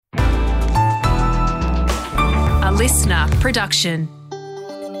listener production.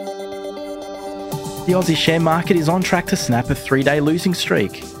 The Aussie share market is on track to snap a 3-day losing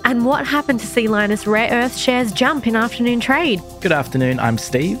streak. And what happened to see Lynas Rare Earth shares jump in afternoon trade? Good afternoon, I'm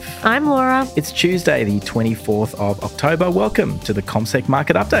Steve. I'm Laura. It's Tuesday, the 24th of October. Welcome to the CommSec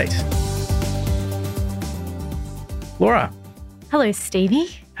Market Update. Laura. Hello,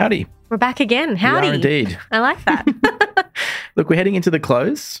 Stevie. Howdy. We're back again. Howdy. We are indeed. I like that. Look, we're heading into the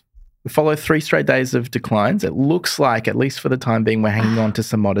close. We follow 3 straight days of declines. It looks like, at least for the time being, we're hanging on to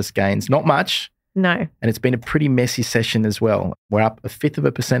some modest gains. Not much. No. And it's been a pretty messy session as well. We're up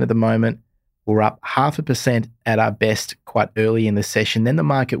 0.1% at the moment. We're up 0.5% at our best quite early in the session. Then the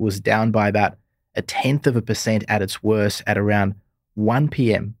market was down by about 0.1% at its worst at around 1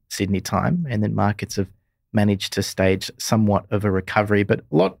 p.m. Sydney time. And then markets have managed to stage somewhat of a recovery. But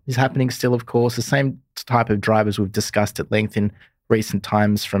a lot is happening still, of course. The same type of drivers we've discussed at length in recent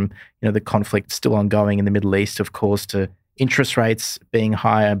times, from the conflict still ongoing in the Middle East, of course, to interest rates being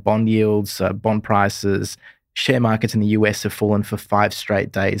higher, bond yields, bond prices. Share markets in the US have fallen for 5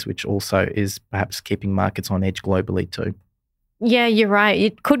 straight days, which also is perhaps keeping markets on edge globally too. Yeah, you're right.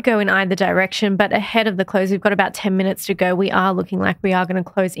 It could go in either direction, but ahead of the close, we've got about 10 minutes to go. We are looking like we are going to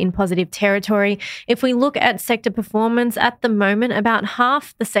close in positive territory. If we look at sector performance at the moment, about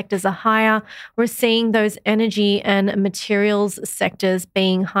half the sectors are higher. We're seeing those energy and materials sectors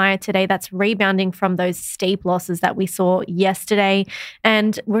being higher today. That's rebounding from those steep losses that we saw yesterday.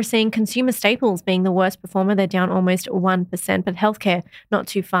 And we're seeing consumer staples being the worst performer. They're down almost 1%, but healthcare not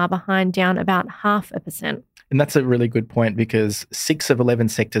too far behind, down about 0.5%. And that's a really good point, because 6 of 11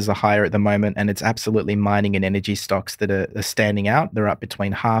 sectors are higher at the moment, and it's absolutely mining and energy stocks that are standing out. They're up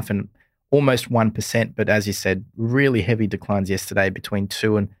between 0.5% and almost 1%. But as you said, really heavy declines yesterday, between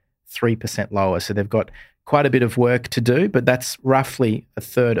 2 and 3% lower. So they've got quite a bit of work to do, but that's roughly a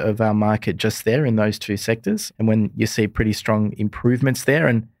third of our market just there in those 2 sectors. And when you see pretty strong improvements there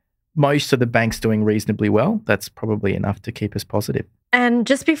and most of the banks doing reasonably well, that's probably enough to keep us positive. And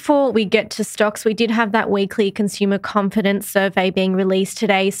just before we get to stocks, we did have that weekly consumer confidence survey being released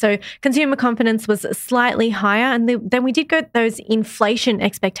today. So consumer confidence was slightly higher. And then we did get those inflation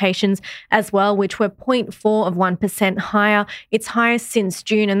expectations as well, which were 0.4% higher. It's highest since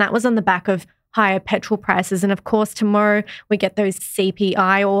June. And that was on the back of higher petrol prices. And of course, tomorrow we get those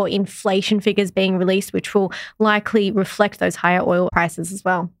CPI or inflation figures being released, which will likely reflect those higher oil prices as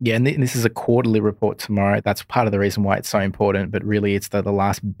well. Yeah, and this is a quarterly report tomorrow. That's part of the reason why it's so important. But really, it's the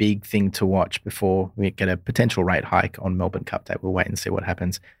last big thing to watch before we get a potential rate hike on Melbourne Cup Day. We'll wait and see what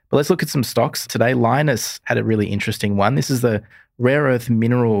happens. But let's look at some stocks. Today, Lynas had a really interesting one. This is the rare earth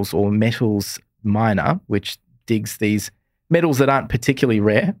minerals or metals miner, which digs these metals that aren't particularly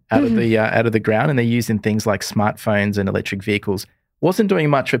rare out of the ground, and they're used in things like smartphones and electric vehicles. Wasn't doing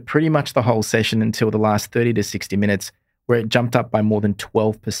much for pretty much the whole session until the last 30 to 60 minutes, where it jumped up by more than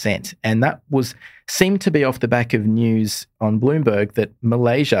 12%. And that seemed to be off the back of news on Bloomberg that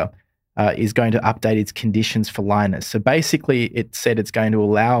Malaysia is going to update its conditions for Lynas. So basically, it said it's going to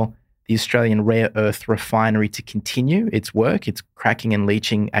allow the Australian rare earth refinery to continue its work, its cracking and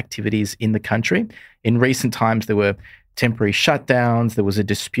leaching activities in the country. In recent times, there were temporary shutdowns. There was a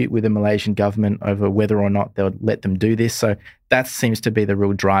dispute with the Malaysian government over whether or not they would let them do this. So that seems to be the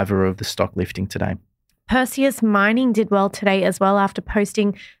real driver of the stock lifting today. Perseus Mining did well today as well after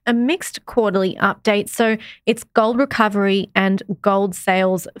posting a mixed quarterly update. So its gold recovery and gold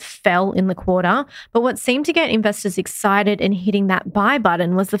sales fell in the quarter. But what seemed to get investors excited and hitting that buy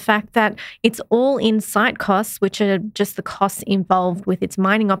button was the fact that its all-in site costs, which are just the costs involved with its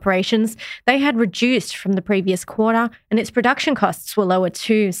mining operations, they had reduced from the previous quarter, and its production costs were lower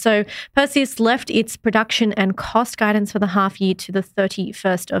too. So Perseus left its production and cost guidance for the half year to the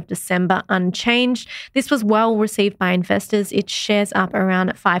 31st of December unchanged. This was well received by investors. Its shares up around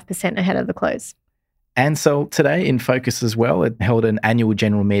 5% ahead of the close. Ansell today in focus as well. It held an annual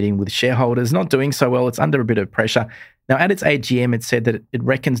general meeting with shareholders. Not doing so well. It's under a bit of pressure. Now, at its AGM, it said that it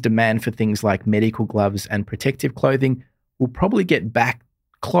reckons demand for things like medical gloves and protective clothing will probably get back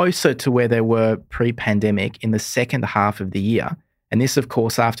closer to where they were pre-pandemic in the second half of the year. And this, of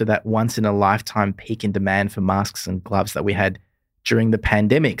course, after that once-in-a-lifetime peak in demand for masks and gloves that we had during the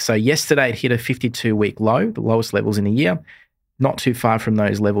pandemic. So yesterday it hit a 52-week low, the lowest levels in a year, not too far from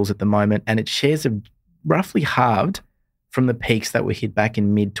those levels at the moment. And its shares have roughly halved from the peaks that were hit back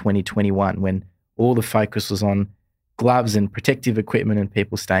in mid-2021, when all the focus was on gloves and protective equipment and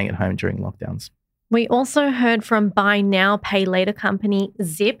people staying at home during lockdowns. We also heard from buy now, pay later company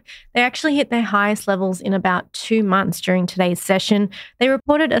Zip. They actually hit their highest levels in about 2 months during today's session. They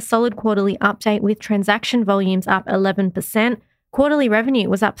reported a solid quarterly update with transaction volumes up 11%, Quarterly revenue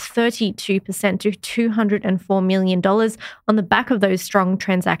was up 32% to $204 million on the back of those strong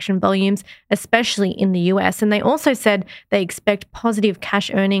transaction volumes, especially in the US. And they also said they expect positive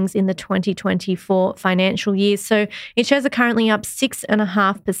cash earnings in the 2024 financial year. So its shares are currently up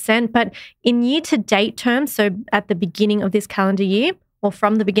 6.5%. But in year-to-date terms, so at the beginning of this calendar year, or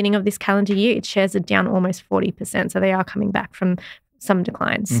from the beginning of this calendar year, its shares are down almost 40%. So they are coming back from some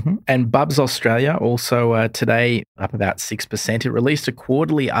declines. Mm-hmm. And Bubs Australia also today up about 6%. It released a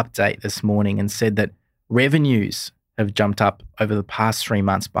quarterly update this morning and said that revenues have jumped up over the past 3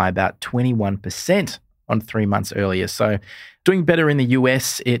 months by about 21% on 3 months earlier. So doing better in the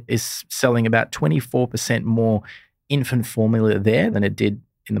US. It is selling about 24% more infant formula there than it did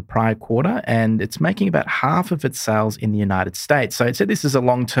in the prior quarter. And it's making about half of its sales in the United States. So it said this is a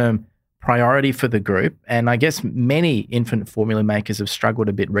long-term priority for the group. And I guess many infant formula makers have struggled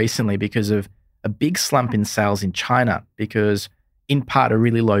a bit recently because of a big slump in sales in China, because in part a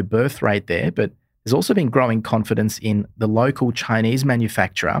really low birth rate there, but there's also been growing confidence in the local Chinese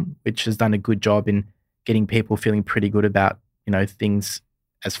manufacturer, which has done a good job in getting people feeling pretty good about, things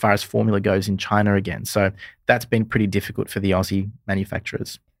as far as formula goes in China again. So that's been pretty difficult for the Aussie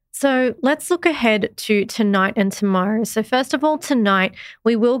manufacturers. So let's look ahead to tonight and tomorrow. So first of all, tonight,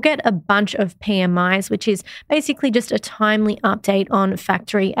 we will get a bunch of PMIs, which is basically just a timely update on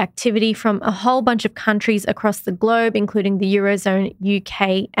factory activity from a whole bunch of countries across the globe, including the Eurozone,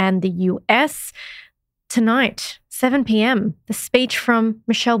 UK, and the US. Tonight, 7 p.m, the speech from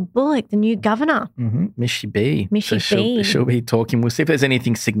Michelle Bullock, the new governor. Mm-hmm. Mishy B. B. She'll be talking. We'll see if there's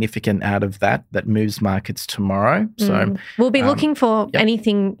anything significant out of that moves markets tomorrow. So we'll be looking for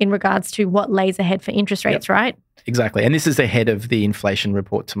anything in regards to what lays ahead for interest rates, right? Exactly. And this is ahead of the inflation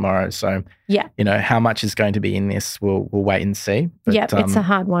report tomorrow. So, how much is going to be in this, we'll wait and see. But, it's a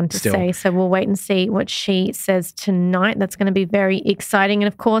hard one to say. So we'll wait and see what she says tonight. That's going to be very exciting. And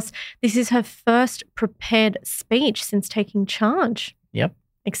of course, this is her first prepared speech since taking charge. Yep.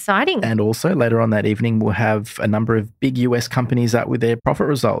 Exciting. And also later on that evening, we'll have a number of big US companies out with their profit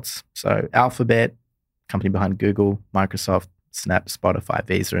results. So Alphabet, company behind Google, Microsoft, Snap, Spotify,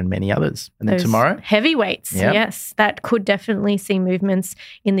 Visa, and many others. And then tomorrow, heavyweights. Yes, that could definitely see movements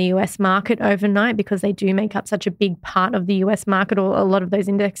in the US market overnight because they do make up such a big part of the US market, or a lot of those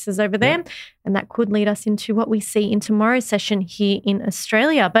indexes over there. And that could lead us into what we see in tomorrow's session here in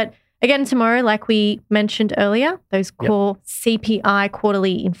Australia. But again, tomorrow, like we mentioned earlier, those core CPI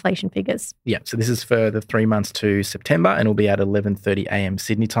quarterly inflation figures. Yeah, so this is for the 3 months to September, and it'll be at 11:30 a.m.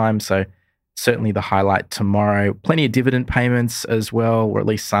 Sydney time. So certainly the highlight tomorrow. Plenty of dividend payments as well, or at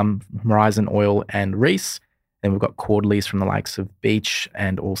least some from Horizon Oil and Reece. Then we've got quarterlies from the likes of Beach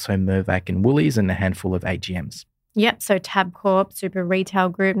and also Mirvac and Woolies, and a handful of AGMs. Yep, so Tabcorp, Super Retail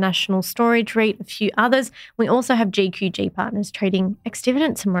Group, National Storage REIT, a few others. We also have GQG Partners trading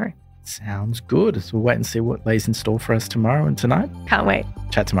ex-dividend tomorrow. Sounds good. So we'll wait and see what lays in store for us tomorrow and tonight. Can't wait.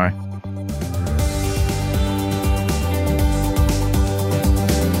 Chat tomorrow.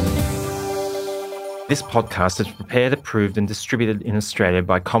 This podcast is prepared, approved and distributed in Australia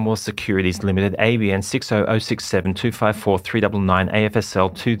by Commonwealth Securities Limited, ABN 60067254399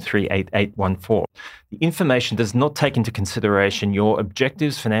 AFSL 238814. The information does not take into consideration your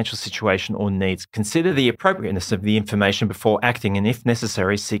objectives, financial situation or needs. Consider the appropriateness of the information before acting, and if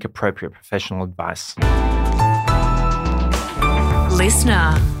necessary, seek appropriate professional advice.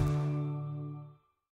 Listener.